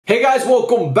Hey guys,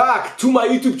 welcome back to my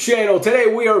YouTube channel. Today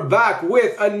we are back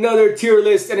with another tier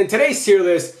list, and in today's tier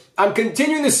list, I'm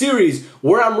continuing the series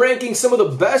where I'm ranking some of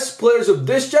the best players of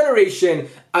this generation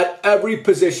at every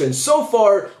position. So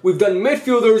far, we've done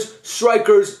midfielders,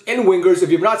 strikers, and wingers.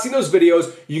 If you've not seen those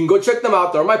videos, you can go check them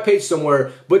out. They're on my page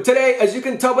somewhere. But today, as you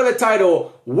can tell by the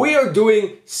title, we are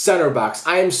doing center backs.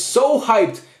 I am so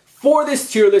hyped for this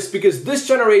tier list because this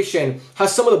generation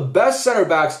has some of the best center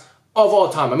backs of all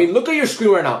time. I mean, look at your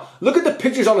screen right now. Look at the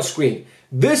pictures on the screen.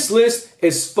 This list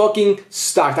is fucking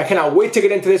stacked. I cannot wait to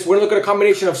get into this. We're gonna look at a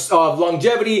combination of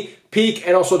longevity, peak,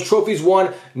 and also trophies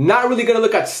won. Not really gonna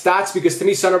look at stats because to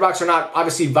me, center backs are not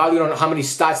obviously valued on how many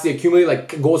stats they accumulate,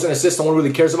 like goals and assists. No one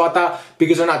really cares about that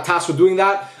because they're not tasked with doing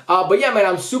that. But yeah, man,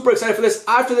 I'm super excited for this.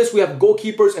 After this, we have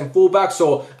goalkeepers and fullbacks.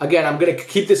 So again, I'm gonna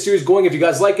keep this series going if you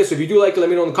guys like it. So if you do like it, let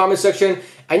me know in the comment section.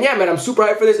 And yeah, man, I'm super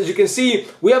hyped for this. As you can see,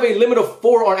 we have a limit of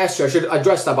 4 on S tier. I should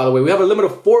address that, by the way. We have a limit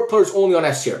of 4 players only on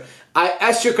S tier.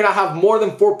 S tier cannot have more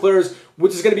than 4 players,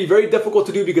 which is going to be very difficult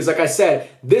to do because, like I said,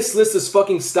 this list is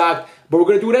fucking stacked. But we're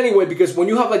going to do it anyway because when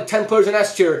you have like 10 players on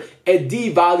S tier, it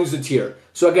devalues the tier.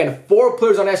 So again, 4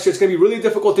 players on S tier, it's going to be really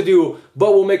difficult to do,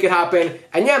 but we'll make it happen.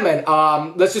 And yeah, man,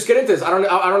 let's just get into this. I don't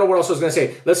know what else I was going to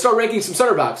say. Let's start ranking some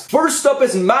center backs. First up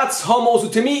is Mats Hummels, who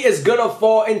to me is going to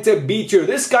fall into B tier.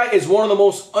 This guy is one of the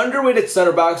most underrated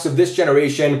center backs of this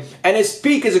generation, and his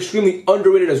peak is extremely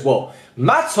underrated as well.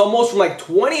 Mats Hummels from like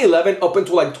 2011 up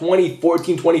until like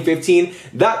 2014, 2015,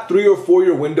 that 3 or 4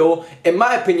 year window, in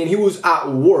my opinion, he was at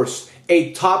worst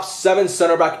a top 7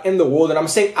 center back in the world. And I'm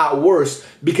saying at worst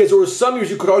because there were some years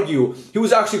you could argue he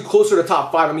was actually closer to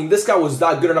top 5. I mean, this guy was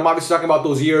that good. And I'm obviously talking about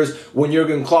those years when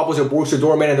Jurgen Klopp was at Borussia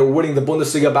Dortmund and they were winning the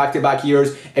Bundesliga back-to-back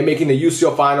years and making the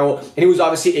UCL final. And he was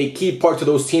obviously a key part to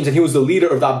those teams and he was the leader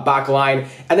of that back line.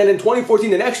 And then in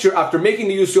 2014, the next year, after making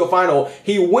the UCL final,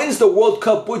 he wins the World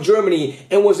Cup with Germany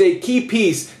and was a key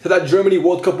piece to that Germany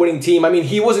World Cup winning team. I mean,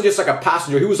 he wasn't just like a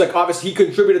passenger. He was like, obviously, he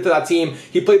contributed to that team.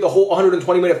 He played the whole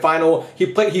 120-minute final.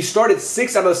 He started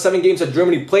 6 out of the 7 games that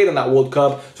Germany played in that World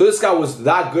Cup. So this guy was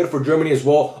that good for Germany as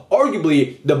well.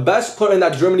 Arguably the best player in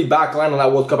that Germany back line on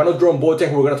that World Cup. I know Jerome Boateng,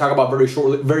 who we're going to talk about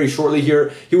very shortly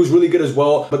here, he was really good as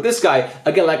well. But this guy,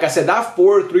 again, like I said, that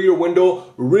 3-year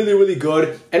window, really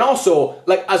good. And also,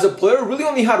 like as a player, really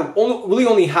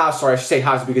only has, sorry, I should say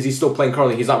has because he's still playing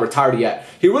currently. He's not retired yet.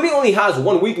 He really only has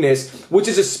one weakness, which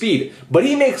is his speed. But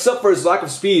he makes up for his lack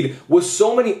of speed with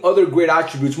so many other great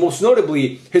attributes, most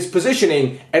notably his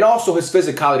positioning and also his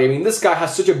physicality. I mean, this guy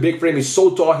has such a big frame. He's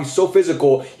so tall. He's so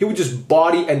physical. He would just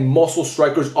body and muscle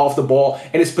strikers off the ball.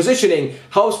 And his positioning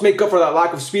helps make up for that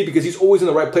lack of speed because he's always in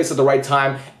the right place at the right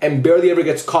time and barely ever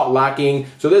gets caught lacking.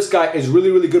 So this guy is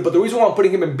really good. But the reason why I'm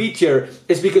putting him in B tier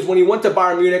is because when he went to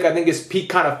Bayern Munich, I think his peak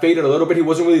kind of faded a little bit. He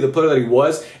wasn't really the player that he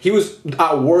was. He was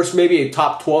at worst maybe a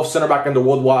top 12 center back in the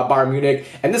world while at Bayern Munich.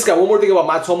 And this guy, one more thing about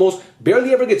Mats Hummels,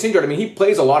 barely ever gets injured. I mean, he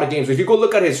plays a lot of games. If you go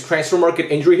look at his transfer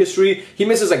market injury history, he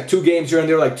misses like 2 games here and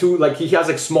there, he has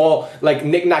like small like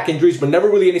knick-knack injuries, but never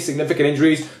really any significant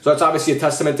injuries. So that's obviously a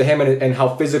testament to him and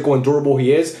how physical and durable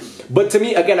he is. But to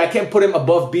me, again, I can't put him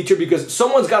above B tier because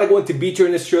someone's got to go into B tier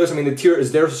in this tier list. I mean, the tier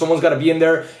is there, so someone's got to be in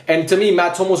there. And to me,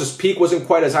 Mats Hummels' peak wasn't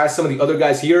quite as high as some of the other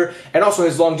guys here. And also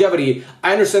his longevity.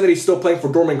 I understand that he's still playing for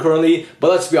Dortmund currently, but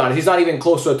let's be honest, he's not even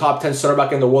close to a top 10 center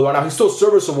back in the world right now. He's still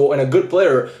serviceable and a good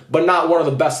player, but not one of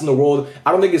the best in the world.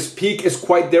 I don't think his peak is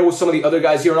quite there with some of the other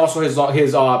guys here. And also his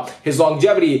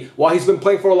longevity, while he's been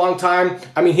playing for a long time,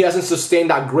 I mean, he hasn't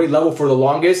sustained that great level for the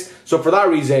longest. So for that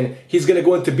reason, he's going to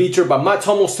go into B tier. But Mats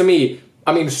Hummels, to me,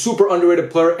 I mean, super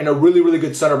underrated player and a really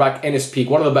good center back in his peak.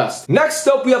 One of the best. Next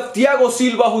up, we have Thiago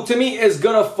Silva, who to me is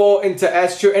going to fall into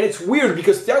S tier. And it's weird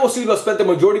because Thiago Silva spent the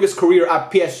majority of his career at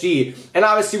PSG. And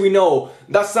obviously we know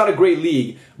that's not a great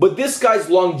league. But this guy's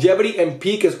longevity and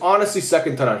peak is honestly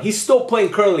second to none. He's still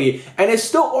playing currently and is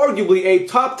still arguably a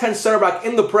top 10 center back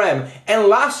in the Prem. And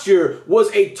last year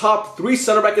was a top 3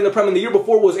 center back in the Prem. And the year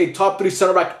before was a top 3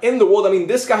 center back in the world. I mean,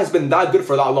 this guy has been that good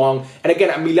for that long. And again,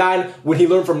 at Milan, when he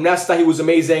learned from Nesta, he was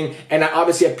amazing. And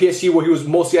obviously at PSG, where he was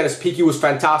mostly at his peak, he was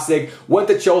fantastic. Went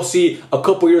to Chelsea a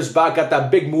couple years back, got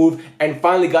that big move, and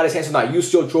finally got his hands on that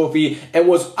UCL trophy. And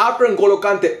was, after N'Golo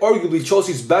Kante, arguably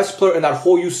Chelsea's best player in that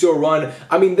whole UCL run.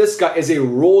 I mean, this guy is a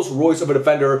Rolls Royce of a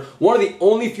defender. One of the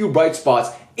only few bright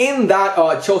spots in that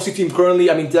Chelsea team currently.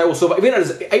 I mean, Thiago Silva, even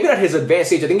at his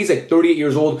advanced age, I think he's like 38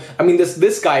 years old. I mean,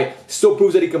 this guy still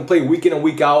proves that he can play week in and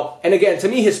week out. And again, to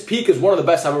me, his peak is one of the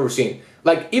best I've ever seen.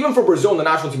 Like, even for Brazil in the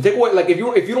national team, take away, like, if you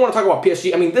don't want to talk about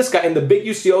PSG, I mean, this guy in the big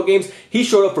UCL games, he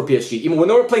showed up for PSG. Even when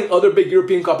they were playing other big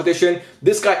European competition,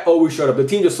 this guy always showed up. The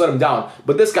team just let him down.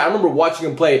 But this guy, I remember watching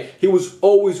him play, he was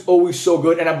always so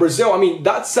good. And at Brazil, I mean,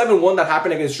 that 7-1 that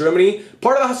happened against Germany,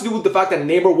 part of that has to do with the fact that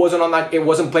Neymar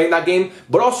wasn't playing that game,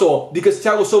 but also because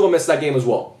Thiago Silva missed that game as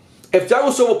well. If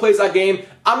Thiago Silva plays that game,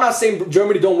 I'm not saying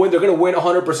Germany don't win, they're going to win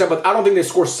 100%, but I don't think they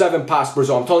score 7 past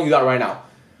Brazil. I'm telling you that right now.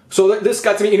 So this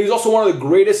guy, to me, and he's also one of the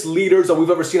greatest leaders that we've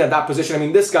ever seen at that position. I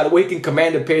mean, this guy, the way he can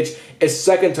command the pitch is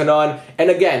second to none. And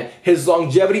again, his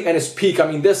longevity and his peak. I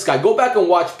mean, this guy, go back and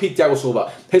watch peak Thiago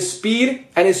Silva. His speed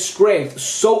and his strength,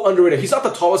 so underrated. He's not the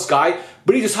tallest guy,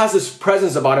 but he just has this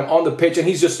presence about him on the pitch, and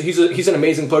he's an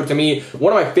amazing player to me.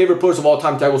 One of my favorite players of all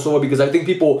time, Thiago Silva, because I think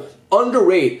people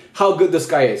underrate how good this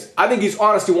guy is. I think he's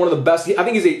honestly one of the best. I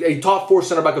think he's a top 4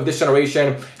 center back of this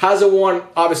generation. Hasn't won,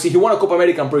 obviously, he won a Copa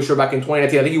America, I'm pretty sure, back in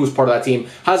 2019. I think he was part of that team.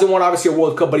 Hasn't won, obviously, a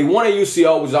World Cup, but he won a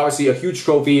UCL, which is obviously a huge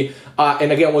trophy,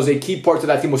 and again, was a key part to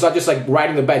that team. It was not just like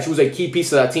riding the bench. He was a key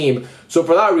piece of that team. So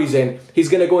for that reason, he's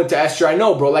going to go into S tier. I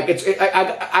know, bro. Like,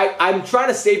 I'm trying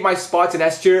to save my spots in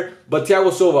S tier, but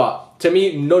Thiago Silva, to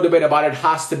me, no debate about it,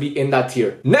 has to be in that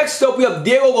tier. Next up, we have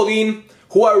Diego Godin,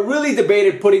 who I really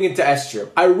debated putting into S tier.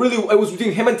 It was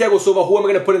between him and Thiago Silva, who am I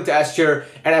going to put into S tier,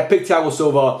 and I picked Thiago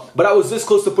Silva, but I was this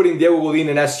close to putting Diego Godin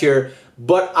in S tier,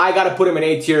 but I got to put him in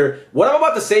A tier. What I'm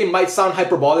about to say might sound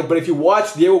hyperbolic, but if you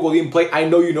watch Diego Godin play, I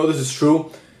know you know this is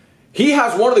true. He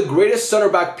has one of the greatest center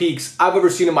back peaks I've ever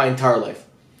seen in my entire life.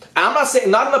 And I'm not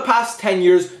saying, not in the past 10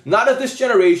 years, not of this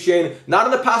generation, not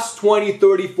in the past 20,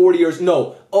 30, 40 years,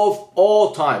 no, of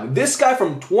all time. This guy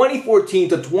from 2014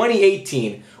 to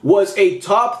 2018 was a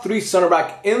top 3 center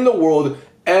back in the world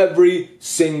every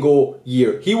single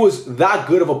year. He was that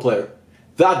good of a player.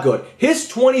 That good. His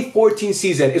 2014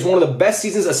 season is one of the best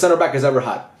seasons a center back has ever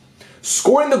had.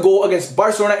 Scoring the goal against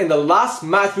Barcelona in the last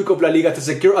match week of La Liga to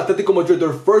secure Atletico Madrid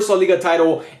their first La Liga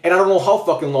title, and I don't know how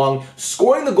fucking long.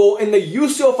 Scoring the goal in the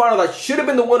UCL final that should have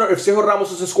been the winner if Sergio Ramos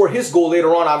doesn't score his goal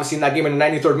later on, obviously in that game in the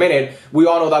 93rd minute. We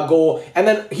all know that goal. And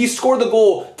then he scored the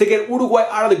goal to get Uruguay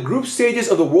out of the group stages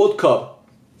of the World Cup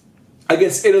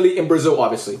against Italy and Brazil,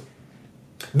 obviously.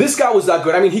 This guy was that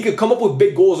good. I mean, he could come up with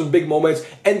big goals and big moments,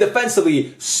 and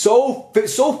defensively, so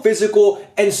physical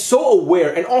and so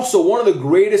aware, and also one of the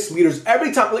greatest leaders.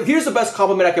 Every time, like, here's the best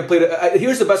compliment I can pay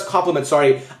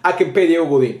Diego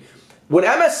Godin. When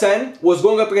MSN was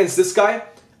going up against this guy,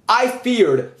 I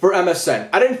feared for MSN.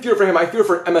 I didn't fear for him, I feared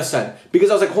for MSN.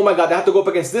 Because I was like, oh my God, they have to go up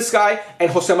against this guy,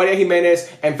 and Jose Maria Jimenez,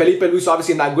 and Felipe Luis,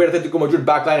 obviously in that great Atletico Madrid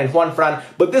backline, and Juan Fran.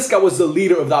 But this guy was the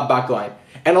leader of that backline.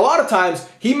 And a lot of times,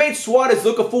 he made Suarez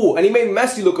look a fool, and he made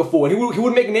Messi look a fool, and he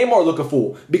would make Neymar look a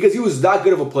fool, because he was that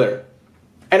good of a player.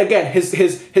 And again,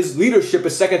 his leadership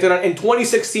is second to none. In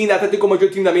 2016, that Atletico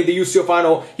Madrid team that made the UCL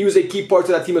final, he was a key part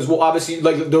to that team as well. Obviously,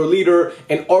 like, their leader,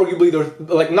 and arguably,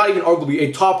 not even arguably,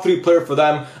 a top 3 player for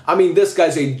them. I mean, this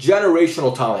guy's a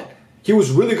generational talent. He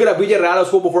was really good at Villarreal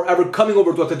as well before ever coming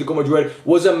over to Atletico Madrid.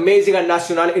 Was amazing at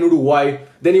Nacional in Uruguay.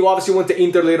 Then he obviously went to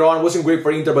Inter later on. Wasn't great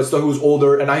for Inter, but still he was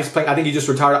older. And now he's playing, I think he just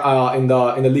retired in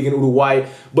the league in Uruguay.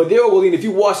 But Diego Godin, if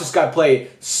you watch this guy play,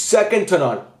 second to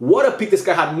none. What a peak this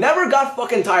guy had. Never got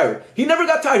fucking tired. He never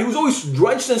got tired. He was always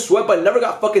drenched in sweat, but never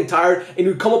got fucking tired. And he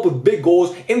would come up with big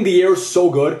goals in the air,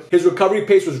 so good. His recovery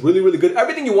pace was really, really good.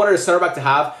 Everything you wanted a center back to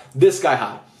have, this guy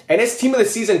had. And his Team of the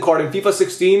Season card in FIFA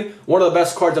 16, one of the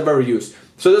best cards I've ever used.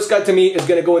 So this guy, to me, is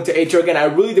going to go into A tier. Again, I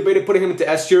really debated putting him into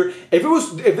S tier.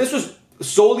 If this was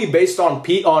solely based on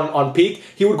peak,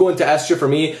 he would go into S tier for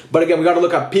me. But again, we got to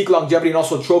look at peak longevity and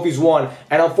also trophies won.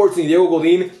 And unfortunately, Diego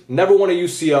Godin never won a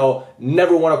UCL,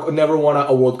 never won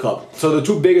a World Cup. So the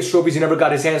 2 biggest trophies, he never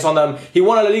got his hands on them. He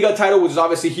won a La Liga title, which is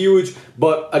obviously huge.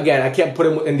 But again, I can't put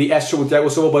him in the S tier with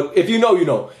Thiago Silva. But if you know, you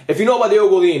know. If you know about Diego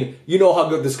Godin, you know how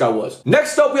good this guy was.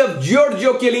 Next up, we have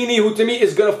Giorgio Chiellini, who to me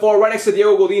is going to fall right next to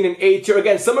Diego Godin in A tier.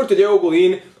 Again, similar to Diego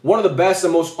Godin, one of the best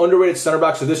and most underrated center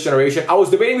backs of this generation. I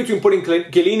was debating between putting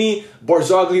Chiellini,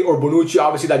 Barzagli, or Bonucci,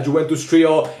 obviously that Juventus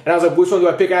trio. And I was like, which one do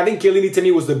I pick? And I think Chiellini to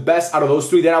me was the best out of those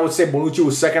 3. Then I would say Bonucci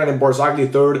was second and then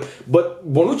Barzagli third.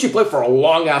 But Bonucci played for a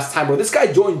long ass time, bro. This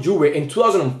guy joined Juve in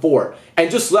 2004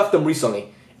 and just left them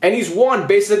recently. And he's won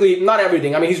basically not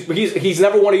everything. I mean, he's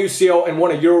never won a UCL and won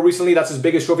a Euro recently. That's his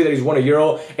biggest trophy, that he's won a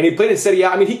Euro. And he played in Serie A.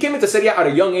 I mean, he came into Serie A at a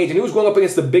young age, and he was going up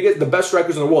against the best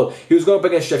strikers in the world. He was going up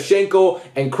against Shevchenko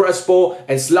and Crespo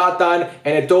and Zlatan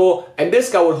and Eto'o. And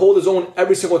this guy would hold his own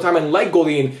every single time. And like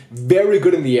Godin, very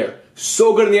good in the air.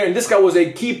 So good in the air, and this guy was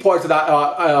a key part to that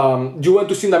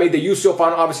Juventus team that made the UCL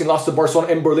final, obviously lost to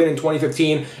Barcelona in Berlin in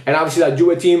 2015, and obviously that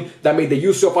Juve team that made the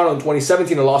UCL final in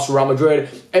 2017 and lost to Real Madrid.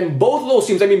 And both of those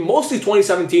teams, I mean, mostly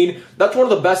 2017, that's one of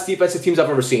the best defensive teams I've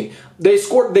ever seen. They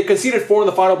conceded 4 in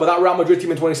the final, but that Real Madrid team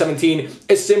in 2017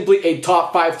 is simply a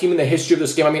top 5 team in the history of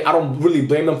this game. I mean, I don't really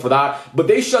blame them for that, but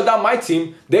they shut down my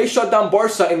team. They shut down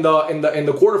Barca in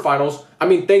the quarterfinals. I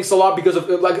mean, thanks a lot because of,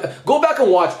 like, go back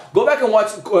and watch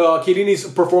Chiellini's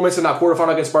performance in that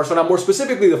quarterfinal against Barcelona. More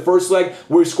specifically, the first leg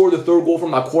where he scored the 3rd goal from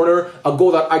that corner, a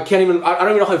goal that I don't even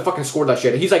know how he fucking scored that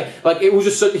shit. He's like it was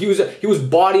just such, he was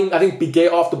bodying, I think,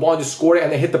 Piqué off the ball and just scored it,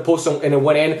 and they hit the post and it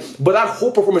went in. But that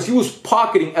whole performance, he was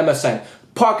pocketing MSN.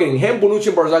 Pocketing him, Bonucci,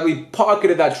 and Barzagli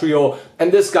pocketed that trio,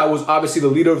 and this guy was obviously the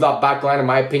leader of that back line, in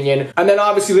my opinion. And then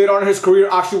obviously later on in his career,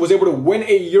 actually was able to win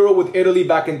a Euro with Italy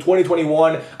back in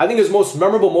 2021. I think his most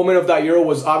memorable moment of that Euro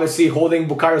was obviously holding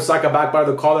Bukayo Saka back by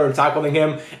the collar and tackling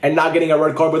him and not getting a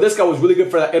red card. But this guy was really good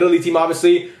for that Italy team,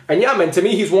 obviously. And yeah, man, to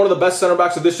me, he's one of the best center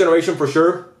backs of this generation for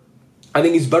sure. I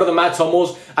think he's better than Mats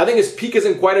Hummels. I think his peak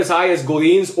isn't quite as high as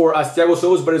Godin's or as Thiago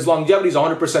Silva's, but his longevity is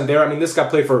 100% there. I mean, this guy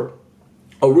played for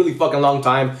a really fucking long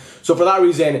time. So for that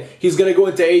reason, he's going to go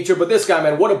into A tier. But this guy,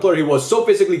 man, what a player he was. So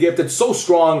physically gifted, so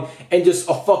strong, and just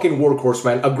a fucking workhorse,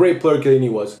 man. A great player Chiellini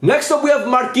was. Next up, we have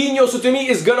Marquinhos, who to me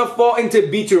is going to fall into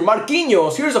B tier.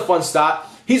 Marquinhos, here's a fun stat.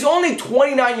 He's only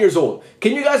 29 years old.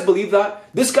 Can you guys believe that?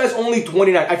 This guy's only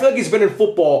 29. I feel like he's been in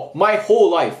football my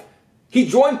whole life. He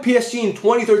joined PSG in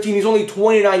 2013. He's only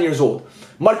 29 years old.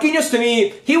 Marquinhos, to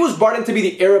me, he was brought in to be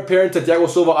the heir apparent to Thiago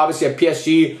Silva, obviously at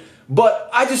PSG. But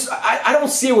I don't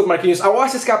see it with Marquinhos. I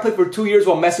watched this guy play for 2 years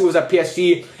while Messi was at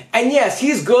PSG. And yes,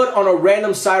 he's good on a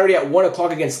random Saturday at 1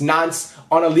 o'clock against Nantes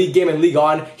on a league game in Ligue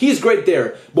 1. He's great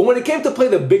there. But when it came to play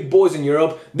the big boys in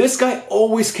Europe, this guy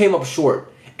always came up short.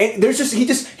 And there's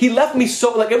he left me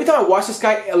so, like, every time I watch this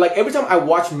guy, like, every time I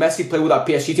watch Messi play with that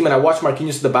PSG team and I watch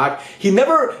Marquinhos at the back, he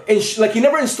never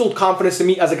instilled confidence in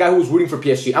me as a guy who was rooting for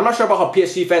PSG. I'm not sure about how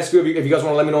PSG fans feel. If you guys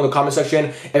want to let me know in the comment section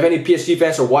if any PSG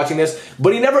fans are watching this,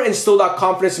 but he never instilled that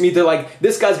confidence in me to, like,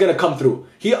 this guy's gonna come through.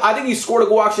 I think he scored a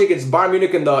goal actually against Bayern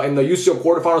Munich in the UCL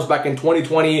quarterfinals back in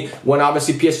 2020 when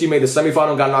obviously PSG made the semifinal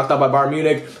and got knocked out by Bayern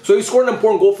Munich. So he scored an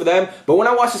important goal for them. But when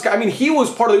I watched this guy, I mean, he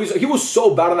was part of the reason. He was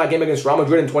so bad in that game against Real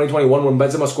Madrid in 2021 when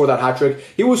Benzema scored that hat-trick.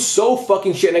 He was so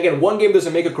fucking shit. And again, one game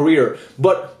doesn't make a career.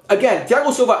 But again,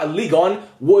 Thiago Silva at Ligue 1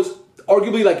 was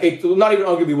arguably, like, not even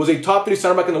arguably, was a top 3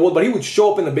 center back in the world, but he would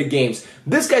show up in the big games.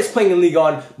 This guy's playing in Ligue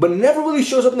 1, but never really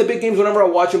shows up in the big games whenever I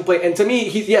watch him play. And to me,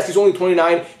 yes, he's only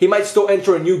 29. He might still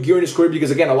enter a new gear in his career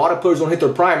because, again, a lot of players don't hit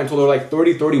their prime until they're like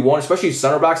 30, 31, especially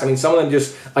center backs. I mean, some of them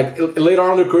just, like, later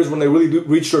on in their careers when they really do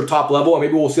reach their top level, and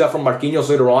maybe we'll see that from Marquinhos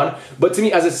later on. But to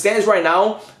me, as it stands right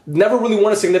now, never really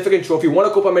won a significant trophy. Won a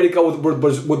Copa America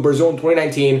with Brazil in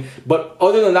 2019. But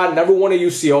other than that, never won a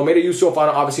UCL. Made a UCL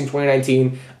final, obviously, in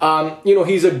 2019. You know,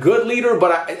 he's a good leader,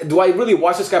 but do I really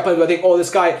watch this guy play? Do I think, oh, this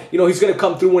guy, you know, he's going to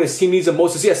come through when his team needs him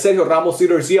most? Is he a Sergio Ramos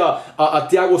leader? Is he a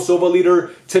Thiago Silva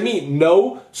leader? To me,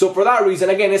 no. So for that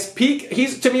reason, again, his peak,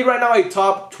 he's, to me right now, a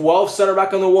top 12 center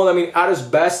back in the world. I mean, at his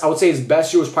best, I would say his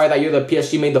best year was probably that year that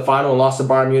PSG made the final and lost to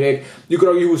Bayern Munich. You could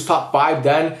argue he was top 5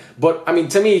 then. But, I mean,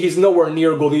 to me, he's nowhere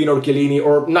near Godin or Chiellini,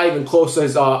 or not even close to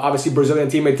his, obviously, Brazilian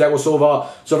teammate Thiago Silva.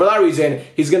 So for that reason,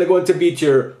 he's going to go into B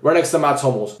tier right next to Mats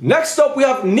Hummels. Next up, we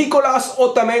have Nicolas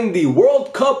Otamendi,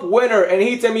 World Cup winner. And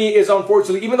he, to me, is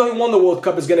unfortunately, even though he won the World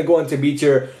Cup, is going to go into B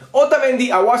tier.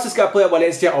 Otamendi, I watched this guy play at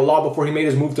Valencia a lot before he made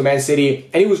his move to Man City.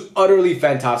 And he was utterly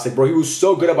fantastic, bro. He was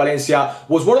so good at Valencia.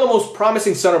 Was one of the most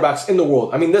promising center backs in the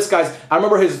world. I mean, this guy's, I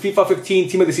remember his FIFA 15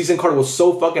 Team of the Season card was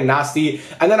so fucking nasty.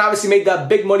 And then obviously made that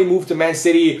big money move to Man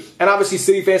City. And obviously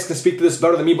City fans can speak to this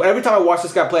better than me. But every time I watch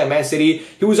this guy play at Man City,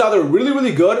 he was either really,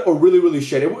 really good or really, really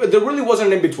shit. There really wasn't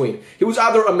an in-between. He was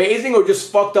either amazing or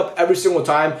just fucked up every single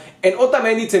time. And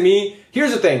Otamendi, to me,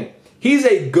 here's the thing. He's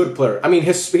a good player. I mean,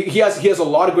 he has a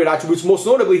lot of great attributes, most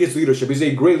notably his leadership. He's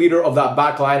a great leader of that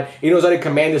back line. He knows how to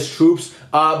command his troops.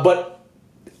 But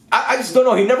I just don't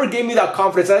know. He never gave me that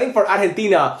confidence. And I think for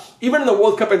Argentina, even in the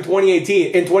World Cup in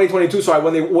 2022, sorry,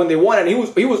 when they won, and he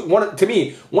was to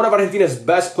me one of Argentina's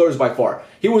best players by far.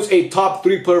 He was a top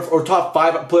 3 player or top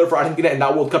 5 player for Argentina in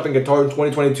that World Cup in Qatar in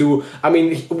 2022. I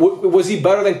mean, was he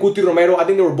better than Cuti Romero? I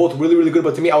think they were both really, really good.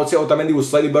 But to me, I would say Otamendi was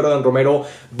slightly better than Romero.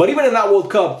 But even in that World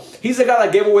Cup, he's the guy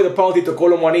that gave away the penalty to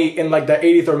Kolo Muani in like the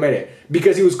 83rd minute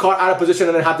because he was caught out of position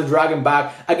and then had to drag him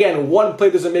back. Again, one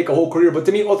play doesn't make a whole career. But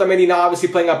to me, Otamendi now obviously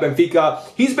playing at Benfica.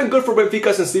 He's been good for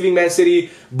Benfica since leaving Man City.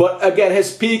 But But again,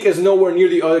 his peak is nowhere near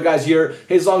the other guys here.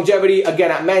 His longevity,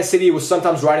 again, at Man City, he was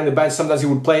sometimes riding the bench, sometimes he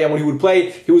would play. And when he would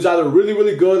play, he was either really,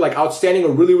 really good, like outstanding,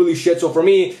 or really, really shit. So for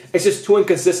me, it's just too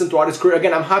inconsistent throughout his career.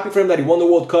 Again, I'm happy for him that he won the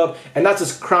World Cup, and that's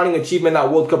his crowning achievement,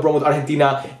 that World Cup run with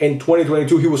Argentina in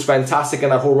 2022. He was fantastic in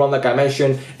that whole run, like I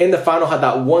mentioned. In the final, had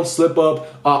that one slip up,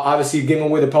 obviously giving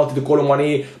away the penalty to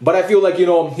Colomani. But I feel like, you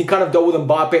know, he kind of dealt with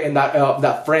Mbappe in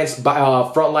that France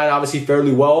front line, obviously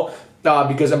fairly well.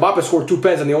 Because Mbappe scored 2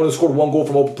 pens and they only scored 1 goal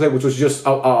from open play, which was just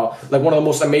like one of the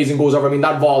most amazing goals ever. I mean,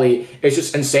 that volley is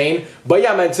just insane. But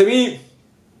yeah, man, to me,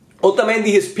 Otamendi,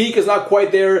 his peak is not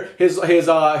quite there. His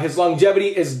longevity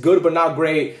is good but not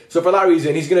great. So for that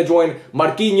reason, he's going to join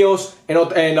Marquinhos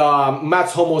and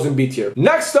Mats Hummels in B tier.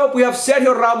 Next up, we have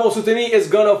Sergio Ramos, who to me is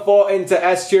going to fall into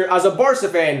S tier. As a Barca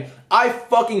fan, I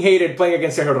fucking hated playing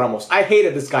against Sergio Ramos. I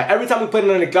hated this guy. Every time we played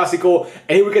him in a Clásico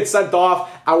and he would get sent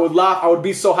off, I would laugh. I would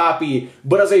be so happy.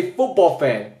 But as a football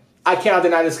fan, I cannot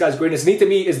deny this guy's greatness. And he, to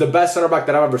me, is the best center back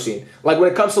that I've ever seen. Like,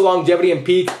 when it comes to longevity and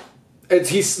peak,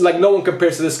 he's like, no one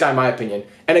compares to this guy in my opinion.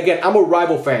 And again, I'm a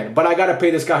rival fan, but I gotta pay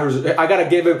this guy I gotta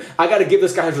give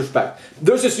this guy his respect.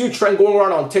 There's this new trend going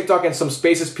around on TikTok and some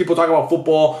spaces, people talking about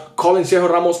football, calling Sergio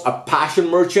Ramos a passion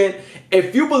merchant.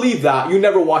 If you believe that, you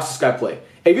never watched this guy play.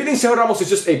 If you think Sergio Ramos is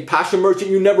just a passion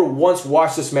merchant, you never once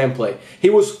watched this man play. He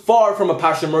was far from a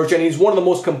passion merchant. He's one of the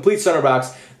most complete center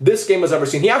backs this game has ever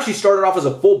seen. He actually started off as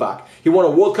a fullback. He won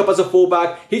a World Cup as a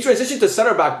fullback. He transitioned to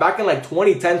center back in like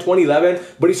 2010, 2011,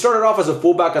 but he started off as a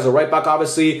fullback, as a right back,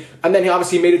 obviously, and then he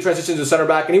obviously made a transition to center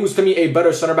back, and he was, to me, a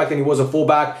better center back than he was a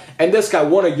fullback. And this guy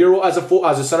won a Euro as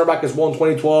a center back as well in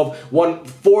 2012, won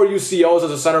 4 UCLs as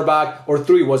a center back, or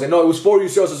 3 was it? No, it was 4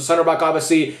 UCLs as a center back,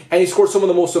 obviously, and he scored some of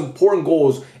the most important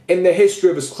goals in the history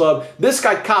of his club. This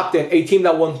guy captained a team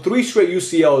that won 3 straight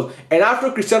UCLs, and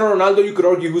after Cristiano Ronaldo, you could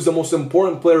argue who's the most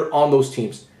important player on those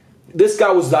teams. This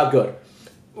guy was that good.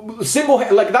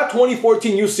 Like that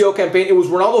 2014 UCL campaign, it was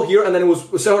Ronaldo here, and then it was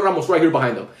Sergio Ramos right here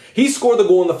behind him. He scored the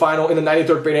goal in the final in the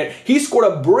 93rd minute. He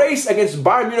scored a brace against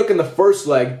Bayern Munich in the first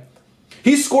leg.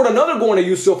 He scored another goal in a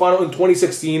UCL final in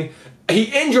 2016. He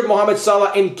injured Mohamed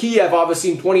Salah in Kiev,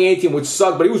 obviously, in 2018, which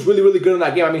sucked, but he was really, really good in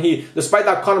that game. I mean, despite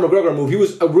that Conor McGregor move, he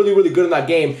was really, really good in that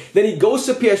game. Then he goes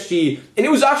to PSG, and he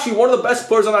was actually one of the best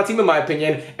players on that team, in my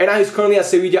opinion, and now he's currently at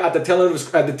Sevilla at the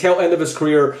tail end of his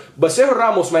career. But Sergio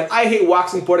Ramos, man, I hate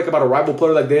waxing poetic about a rival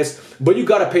player like this, but you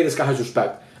gotta pay this guy his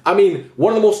respect. I mean,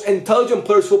 one of the most intelligent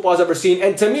players football has ever seen,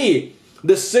 and to me,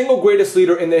 the single greatest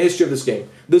leader in the history of this game.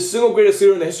 The single greatest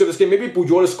leader in the history of this game. Maybe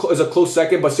Puyol is a close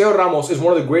second, but Sergio Ramos is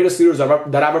one of the greatest leaders that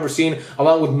I've ever seen,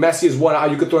 along with Messi as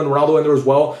well. You could throw in Ronaldo in there as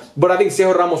well. But I think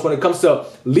Sergio Ramos, when it comes to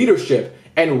leadership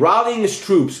and rallying his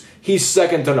troops, he's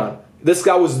second to none. This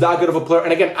guy was that good of a player.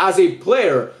 And again, as a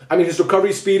player, I mean, his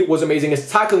recovery speed was amazing. His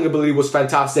tackling ability was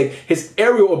fantastic. His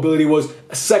aerial ability was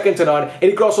second to none. And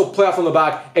he could also play out from the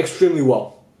back extremely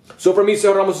well. So for me,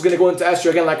 Sergio Ramos is going to go into S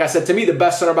tier. Again, like I said, to me, the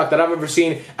best center back that I've ever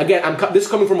seen. Again, this is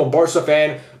coming from a Barca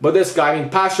fan, but this guy, I mean,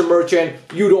 passion merchant.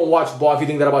 You don't watch ball if you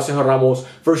think that about Sergio Ramos.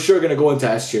 For sure going to go into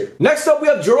S tier. Next up, we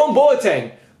have Jerome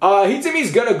Boateng. He, to me,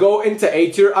 is going to go into A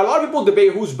tier. A lot of people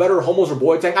debate who's better, Hummels or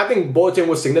Boateng. I think Boateng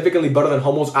was significantly better than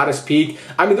Hummels at his peak.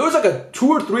 I mean, there was like a 2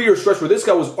 or 3 year stretch where this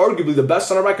guy was arguably the best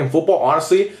center back in football,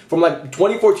 honestly. From like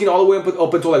 2014 all the way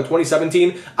up until like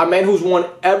 2017. A man who's won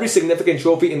every significant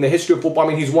trophy in the history of football. I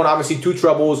mean, he's won obviously 2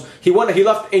 trebles. He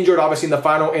left injured obviously in the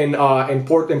final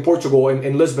in Portugal,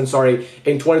 in Lisbon, sorry,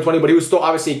 in 2020. But he was still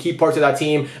obviously a key part to that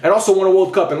team. And also won a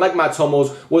World Cup. And like Mats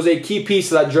Hummels, was a key piece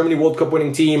to that Germany World Cup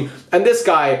winning team. And this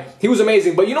guy, he was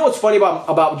amazing. But you know what's funny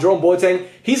about Jerome Boateng?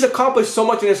 He's accomplished so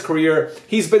much in his career.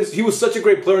 He was such a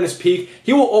great player in his peak.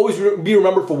 He will always be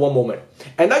remembered for one moment.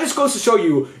 And that just goes to show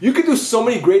you can do so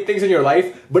many great things in your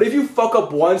life, but if you fuck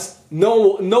up once,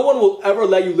 no one will ever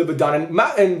let you live it down.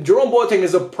 And Jerome Boateng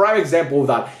is a prime example of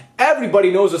that. Everybody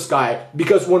knows this guy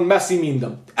because when Messi memed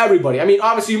them. Everybody. I mean,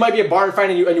 obviously, you might be a Bayern fan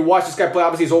and you watch this guy play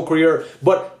obviously his whole career,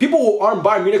 but people who aren't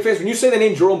Bayern Munich fans, when you say the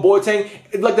name Jerome Boateng,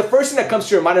 like the first thing that comes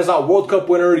to your mind is not World Cup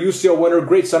winner, UCL winner,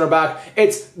 great center back.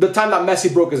 It's the time that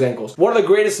Messi broke his ankles. One of the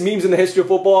greatest memes in the history of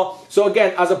football. So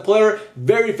again, as a player,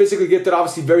 very physically gifted,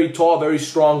 obviously very tall, very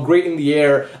strong, great in the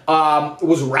air,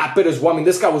 was rapid as well. I mean,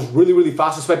 this guy was really, really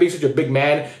fast, despite being such a big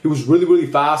man. He was really, really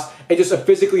fast and just a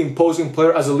physically imposing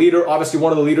player as a leader. Obviously,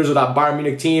 one of the leaders of that Bayern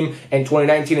Munich team in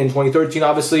 2019 and 2013,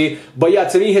 obviously. But yeah,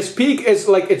 to me, his peak is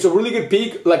like, it's a really good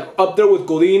peak, like up there with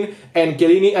Godin and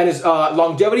Chiellini, and his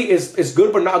longevity is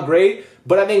good but not great.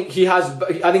 But I think he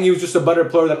was just a better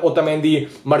player than Otamendi,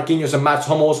 Marquinhos, and Mats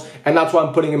Hummels, and that's why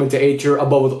I'm putting him into A tier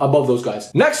above those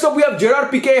guys. Next up, we have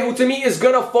Gerard Piqué, who to me is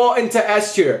gonna fall into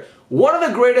S tier. one of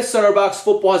the greatest center backs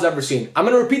football has ever seen. I'm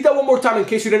going to repeat that one more time in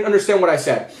case you didn't understand what I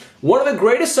said. One of the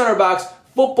greatest center backs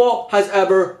football has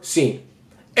ever seen.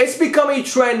 It's become a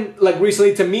trend, like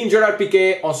recently, to meme Gerard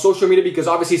Piqué on social media because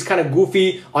obviously he's kind of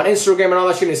goofy on Instagram and all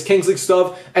that shit in his Kings League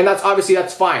stuff, and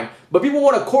that's fine. But people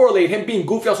want to correlate him being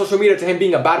goofy on social media to him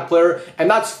being a bad player, and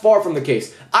that's far from the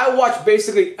case. I watched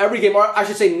basically every game, or I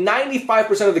should say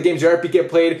 95% of the games Gerard Piqué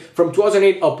played from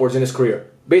 2008 upwards in his career.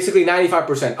 Basically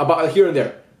 95%, about here and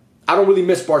there. I don't really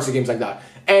miss Barca games like that.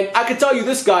 And I can tell you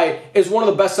this guy is one of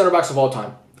the best center backs of all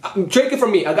time. Take it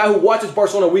from me, a guy who watches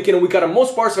Barcelona week in and week out, and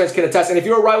most Barca fans can attest. And if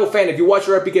you're a rival fan, if you watch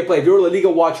your RPK play, if you're a La Liga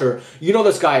watcher, you know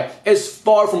this guy is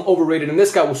far from overrated. And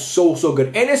this guy was so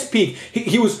good. In his peak,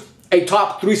 he was a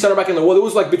top 3 center back in the world. It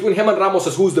was like between him and Ramos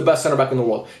as who's the best center back in the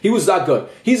world. He was that good.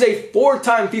 He's a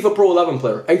 4-time FIFA Pro 11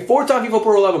 player. A 4-time FIFA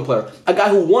Pro 11 player. A guy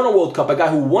who won a World Cup. A guy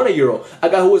who won a Euro. A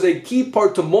guy who was a key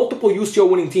part to multiple UCL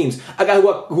winning teams. A guy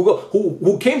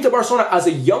who came to Barcelona as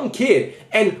a young kid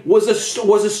and was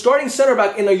a starting center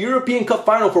back in a European Cup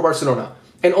final for Barcelona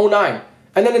in 2009.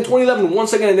 And then in 2011,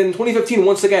 once again, and then in 2015,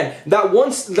 once again.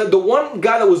 The one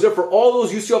guy that was there for all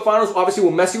those UCL finals, obviously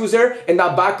when Messi was there, and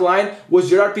that back line was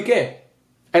Gerard Piqué.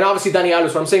 And obviously Dani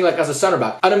Alves, but I'm saying like as a center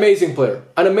back. An amazing player.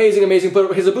 An amazing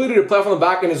player. His ability to play off on the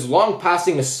back and his long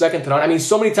passing is second to none. I mean,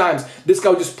 so many times this guy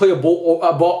would just play a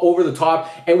ball over the top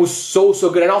and was so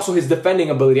good. And also his defending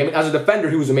ability. I mean, as a defender,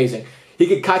 he was amazing. He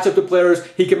could catch up to players.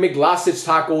 He could make last-ditch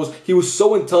tackles. He was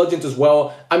so intelligent as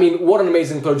well. I mean, what an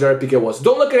amazing player Gerard Piqué was.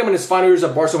 Don't look at him in his final years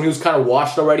at Barca when he was kind of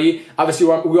washed already. Obviously,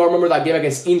 we all remember that game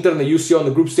against Inter in the UCL in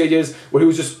the group stages where he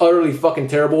was just utterly fucking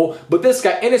terrible. But this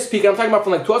guy, in his peak, and I'm talking about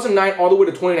from like 2009 all the way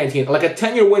to 2019, like a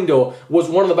 10-year window, was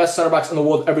one of the best center backs in the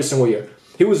world every single year.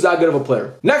 He was that good of a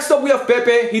player. Next up, we have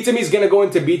Pepe. He to me is going to go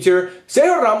into B tier.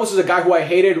 Sergio Ramos is a guy who I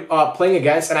hated playing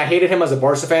against, and I hated him as a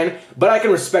Barca fan. But I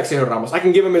can respect Sergio Ramos. I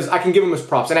can give him his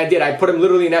props, and I did. I put him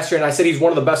literally in S tier, and I said he's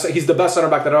one of the best. He's the best center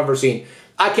back that I've ever seen.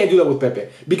 I can't do that with Pepe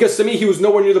because to me he was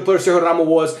nowhere near the player Sergio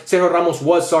Ramos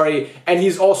was, and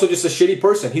he's also just a shitty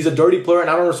person. He's a dirty player, and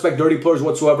I don't respect dirty players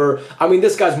whatsoever. I mean,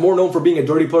 this guy's more known for being a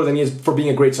dirty player than he is for being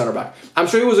a great center back. I'm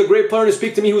sure he was a great player in his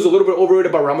peak. To me, he was a little bit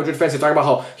overrated by Real Madrid fans. They talk about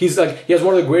how he has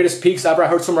one of the greatest peaks ever. I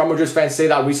heard some Real Madrid fans say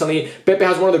that recently. Pepe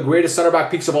has one of the greatest center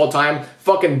back peaks of all time.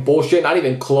 Fucking bullshit, not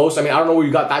even close. I mean, I don't know where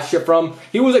you got that shit from.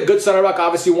 He was a good center back.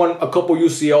 Obviously, won a couple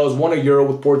UCLs, won a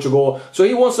Euro with Portugal, so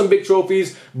he won some big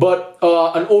trophies. But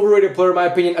an overrated player, in my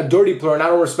opinion, a dirty player, and I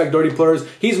don't respect dirty players.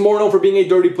 He's more known for being a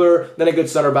dirty player than a good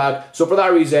center back. So for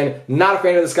that reason, not a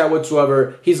fan of this guy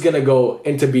whatsoever. He's gonna go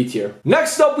into B tier.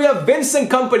 Next up, we have Vincent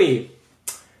Kompany.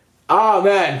 Ah,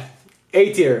 man.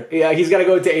 A tier. Yeah, he's gotta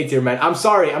go into A tier, man. I'm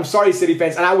sorry, City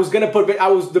fans. And I was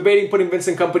debating putting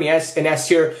Vincent Kompany in S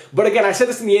tier. But again, I said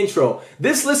this in the intro.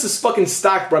 This list is fucking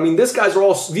stacked, bro. I mean, these guys are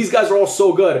all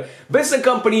so good. Vincent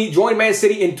Kompany joined Man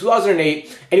City in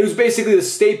 2008, and he was basically the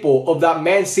staple of that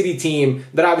Man City team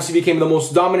that obviously became the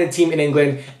most dominant team in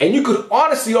England. And you could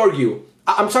honestly argue,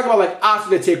 I'm talking about like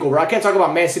after the takeover. I can't talk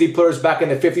about Man City players back in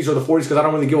the 50s or the 40s because I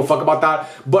don't really give a fuck about that.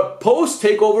 But post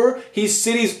takeover, he's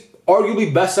City's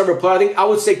arguably best ever player. I think I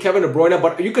would say Kevin De Bruyne,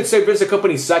 but you could say Vincent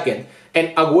Kompany second. And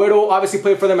Agüero obviously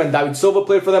played for them, and David Silva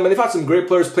played for them, and they've had some great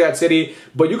players play at City.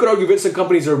 But you could argue Vincent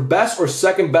Kompany is their best or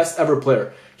second best ever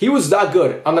player. He was that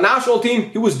good. On the national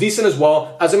team, he was decent as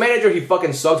well. As a manager, he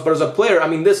fucking sucks. But as a player, I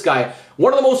mean, this guy,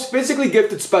 one of the most physically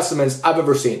gifted specimens I've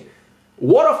ever seen.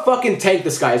 What a fucking tank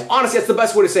this guy is. Honestly, that's the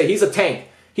best way to say it. He's a tank.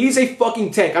 He's a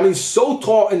fucking tank. I mean, so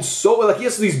tall and so, like, he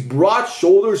has these broad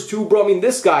shoulders too, bro. I mean,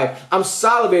 this guy, I'm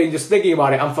salivating just thinking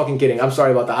about it. I'm fucking kidding. I'm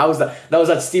sorry about that. That was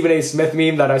that Stephen A. Smith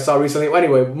meme that I saw recently.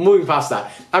 Anyway, moving past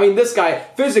that. I mean, this guy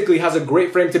physically has a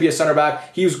great frame to be a center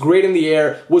back. He was great in the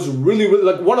air, was really,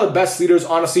 like, one of the best leaders,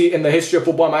 honestly, in the history of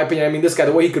football, in my opinion. I mean, this guy,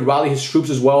 the way he could rally his troops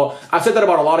as well. I've said that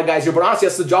about a lot of guys here, but honestly,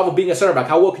 that's the job of being a center back.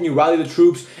 How well can you rally the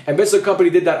troops? And Vincent Kompany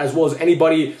did that as well as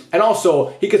anybody. And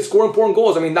also, he could score important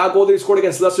goals. I mean, that goal that he scored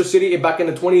against Leicester City back in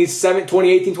the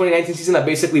 2018-2019 season that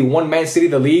basically won Man City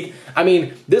the league. I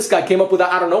mean, this guy came up with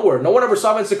that out of nowhere. No one ever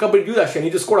saw Vincent Kompany do that shit. And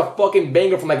he just scored a fucking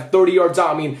banger from like 30 yards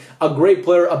out. I mean, a great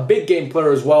player, a big game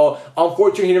player as well.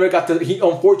 Unfortunately, he never got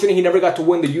to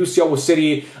win the UCL with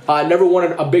City. Never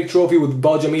won a big trophy with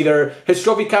Belgium either. His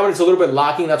trophy cabinet's a little bit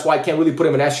lacking. That's why I can't really put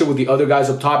him in S tier with the other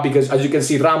guys up top because, as you can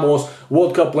see, Ramos,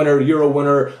 World Cup winner, Euro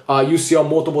winner, UCL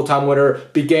multiple time winner.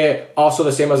 Piqué also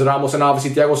the same as Ramos, and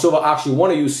obviously Thiago Silva actually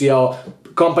won a UCL.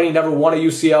 Kompany never won a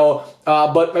UCL,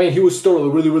 but I mean, he was still a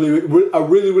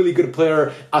really good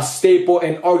player, a staple,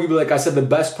 and arguably, like I said, the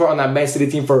best player on that Man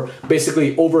City team for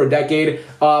basically over a decade.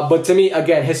 But to me,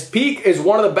 again, his peak is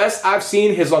one of the best I've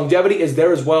seen. His longevity is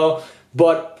there as well.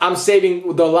 but I'm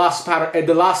saving the last spot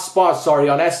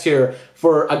on S tier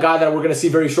for a guy that we're going to see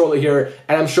very shortly here,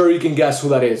 and I'm sure you can guess who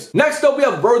that is. Next up, we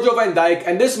have Virgil van Dijk,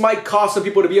 and this might cause some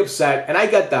people to be upset, and I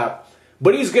get that.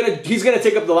 But he's gonna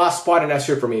take up the last spot in S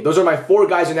tier for me. Those are my 4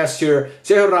 guys in S tier: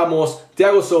 Sergio Ramos,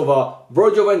 Thiago Silva,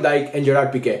 Virgil van Dijk, and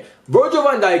Gerard Piqué. Virgil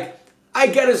van Dijk, I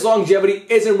get his longevity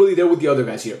isn't really there with the other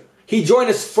guys here. He joined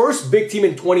his first big team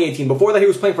in 2018. Before that, he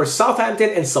was playing for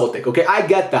Southampton and Celtic. Okay, I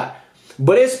get that.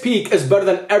 But his peak is better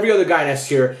than every other guy in S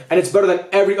tier, and it's better than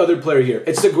every other player here.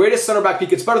 It's the greatest center back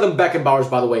peak. It's better than Beckenbauer's,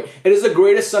 by the way. It is the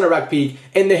greatest center back peak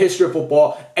in the history of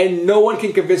football, and no one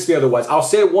can convince me otherwise. I'll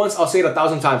say it once, I'll say it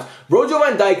 1,000 times. Virgil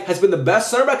van Dijk has been the best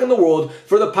center back in the world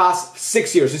for the past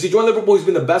 6 years. Since he joined Liverpool, he's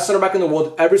been the best center back in the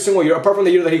world every single year, apart from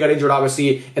the year that he got injured,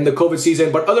 obviously, in the COVID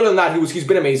season. But other than that, he's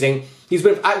been amazing. He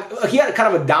had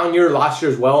kind of a down year last year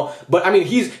as well, but I mean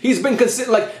he's been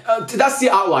consistent. That's the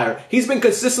outlier. He's been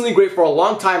consistently great for a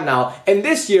long time now, and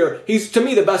this year he's to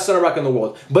me the best center back in the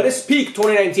world. But his peak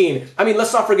 2019. I mean,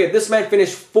 let's not forget this man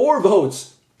finished 4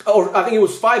 votes, or I think it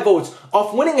was 5 votes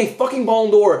off winning a fucking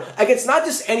Ballon d'Or against not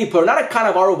just any player, not a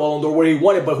Cannavaro Ballon d'Or where he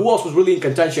won it, but who else was really in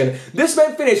contention. This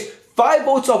man finished 5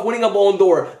 votes off winning a Ballon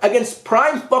d'Or against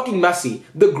prime fucking Messi,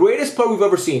 the greatest player we've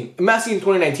ever seen, Messi in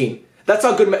 2019. That's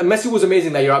how good Messi was.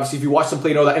 Amazing that year. Obviously, if you watch him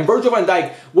play, you know that. And Virgil van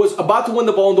Dijk was about to win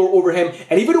the Ballon d'Or over him.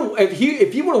 And even if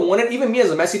he would have won it, even me as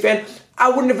a Messi fan, I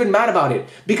wouldn't have been mad about it,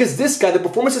 because this guy, the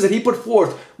performances that he put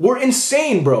forth were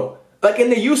insane, bro. Like in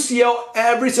the UCL,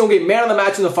 every single game, man of the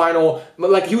match in the final.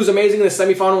 Like he was amazing in the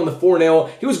semifinal in the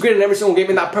 4-0. He was great in every single game.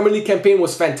 And that Premier League campaign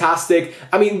was fantastic.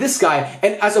 I mean, this guy,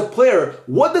 and as a player,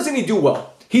 what doesn't he do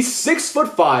well? He's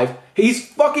 6'5". He's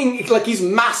fucking he's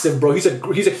massive, bro. He's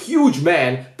a huge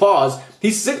man. Pause.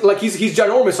 He's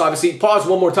ginormous, obviously. Pause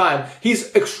one more time.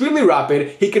 He's extremely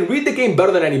rapid. He can read the game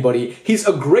better than anybody. He's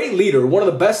a great leader, one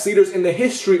of the best leaders in the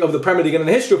history of the Premier League and in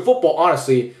the history of football,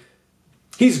 honestly.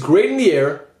 He's great in the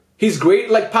air. He's great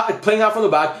playing out from the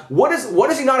back. What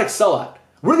does he not excel at?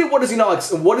 Really, what does he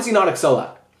not excel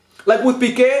at? Like with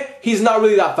Piqué, he's not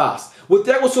really that fast. With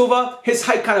Thiago Silva, his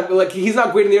height kind of, he's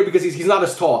not great in the air because he's not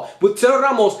as tall. With Sergio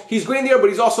Ramos, he's great in the air, but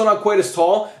he's also not quite as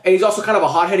tall. And he's also kind of a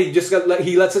hothead.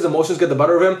 He lets his emotions get the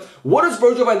better of him. What does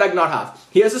Virgil van Dijk not have?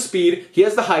 He has the speed. He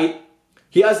has the height.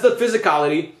 He has the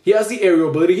physicality. He has the aerial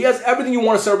ability. He has everything you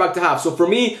want a center back to have. So for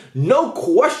me, no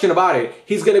question about it,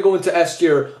 he's going to go into S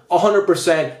tier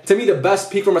 100%. To me, the best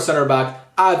peak from a center back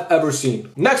I've ever seen.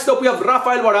 Next up, we have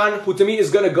Rafael Varane, who to me is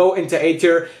going to go into A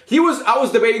tier. I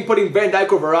was debating putting Van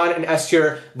Dijk or Varane in S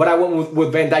tier, but I went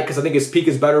with Van Dijk because I think his peak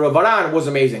is better. But Varane was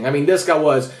amazing. I mean, this guy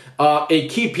was a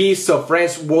key piece to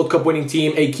France World Cup winning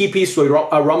team, a key piece to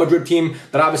a Real Madrid team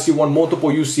that obviously won multiple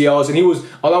UCLs, and he was,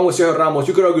 along with Sergio Ramos,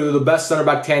 you could argue they're the best center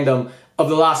back tandem of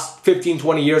the last 15,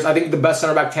 20 years. I think the best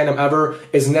center back tandem ever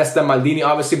is Nesta and Maldini,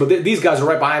 obviously, but these guys are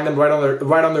right behind them, right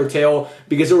on their tail,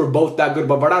 because they were both that good.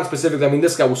 But Varane specifically, I mean,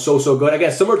 this guy was so good.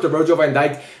 Again, similar to Virgil van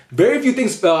Dijk, very few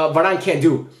things Varane can't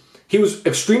do. He was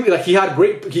extremely, he got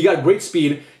great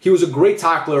speed. He was a great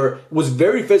tackler, was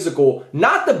very physical.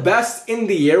 Not the best in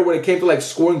the air when it came to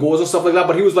scoring goals and stuff like that,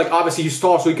 but he was obviously he's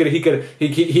tall, so when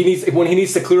he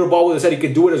needs to clear a ball with his head, he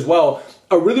could do it as well.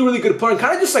 A really good player, and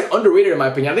kind of just underrated in my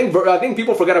opinion. I think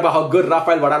people forget about how good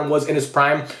Rafael Varane was in his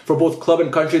prime for both club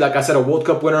and country. Like I said, a World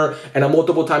Cup winner and a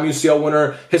multiple-time UCL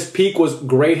winner. His peak was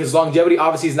great. His longevity,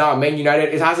 obviously, is now at Man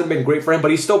United. It hasn't been great for him, but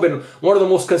he's still been one of the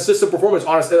most consistent performers,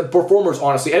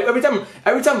 honestly. Every time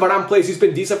Varane plays, he's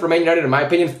been decent for Man United, in my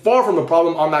opinion. Far from the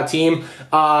problem on that team.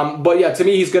 But yeah, to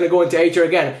me, he's going to go into A tier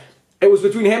again. It was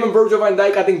between him and Virgil van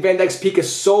Dijk. I think Van Dijk's peak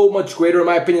is so much greater, in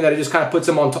my opinion, that it just kind of puts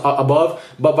him on above.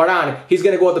 But Varane, he's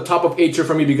going to go at the top of A tier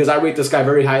for me because I rate this guy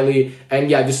very highly. And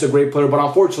yeah, just a great player. But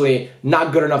unfortunately,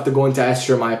 not good enough to go into S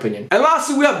tier, in my opinion. And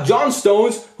lastly, we have John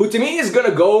Stones, who to me is going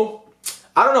to go...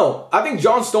 I don't know. I think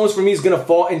John Stones for me is going to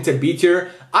fall into B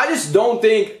tier. I just don't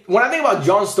think, when I think about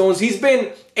John Stones, he's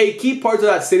been a key part of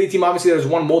that City team. Obviously, there's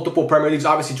won multiple Premier Leagues.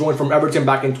 Obviously, joined from Everton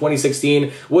back in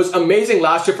 2016. Was amazing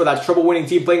last year for that treble-winning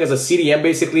team, playing as a CDM,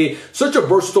 basically. Such a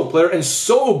versatile player and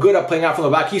so good at playing out from the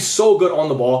back. He's so good on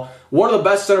the ball. One of the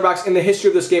best center backs in the history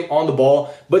of this game on the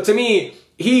ball. But to me,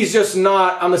 he's just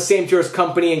not on the same tier as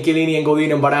Company and Chiellini and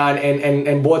Godin and Varane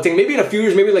and Boateng. Maybe in a few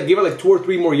years, maybe give it 2 or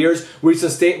 3 more years where he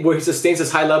sustains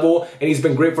his high level and he's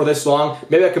been great for this long.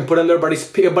 Maybe I can put him there, but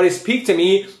his peak to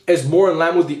me is more in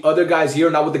line with the other guys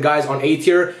here, not with the guys on A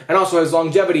tier. And also his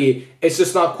longevity it's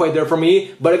just not quite there for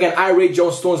me. But again, I rate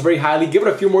John Stones very highly. Give it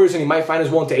a few more years and he might find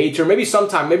his one to A tier. Maybe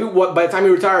sometime, maybe by the time he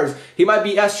retires, he might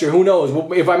be S tier. Who knows?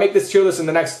 If I make this tier list in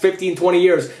the next 15, 20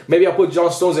 years, maybe I'll put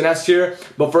John Stones in S tier.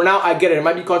 But for now, I get it. It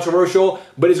might be controversial,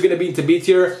 but it's going to be into B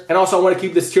tier. And also, I want to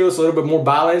keep this tier list a little bit more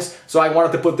balanced. So I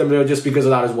wanted to put them there just because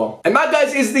of that as well. And that,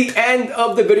 guys, is the end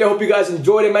of the video. I hope you guys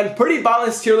enjoyed it, man. Pretty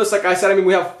balanced tier list, like I said. I mean,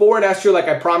 we have 4 in S tier, like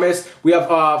I promised. We have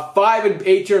 5 in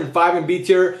A tier and 5 in B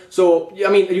tier. So, I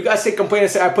mean, you guys say complain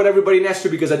and say I put everybody in S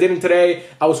tier because I didn't today.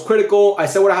 I was critical. I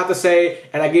said what I had to say,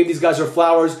 and I gave these guys their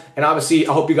flowers. And obviously,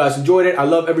 I hope you guys enjoyed it. I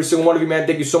love every single one of you, man.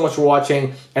 Thank you so much for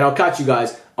watching, and I'll catch you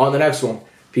guys on the next one.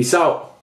 Peace out.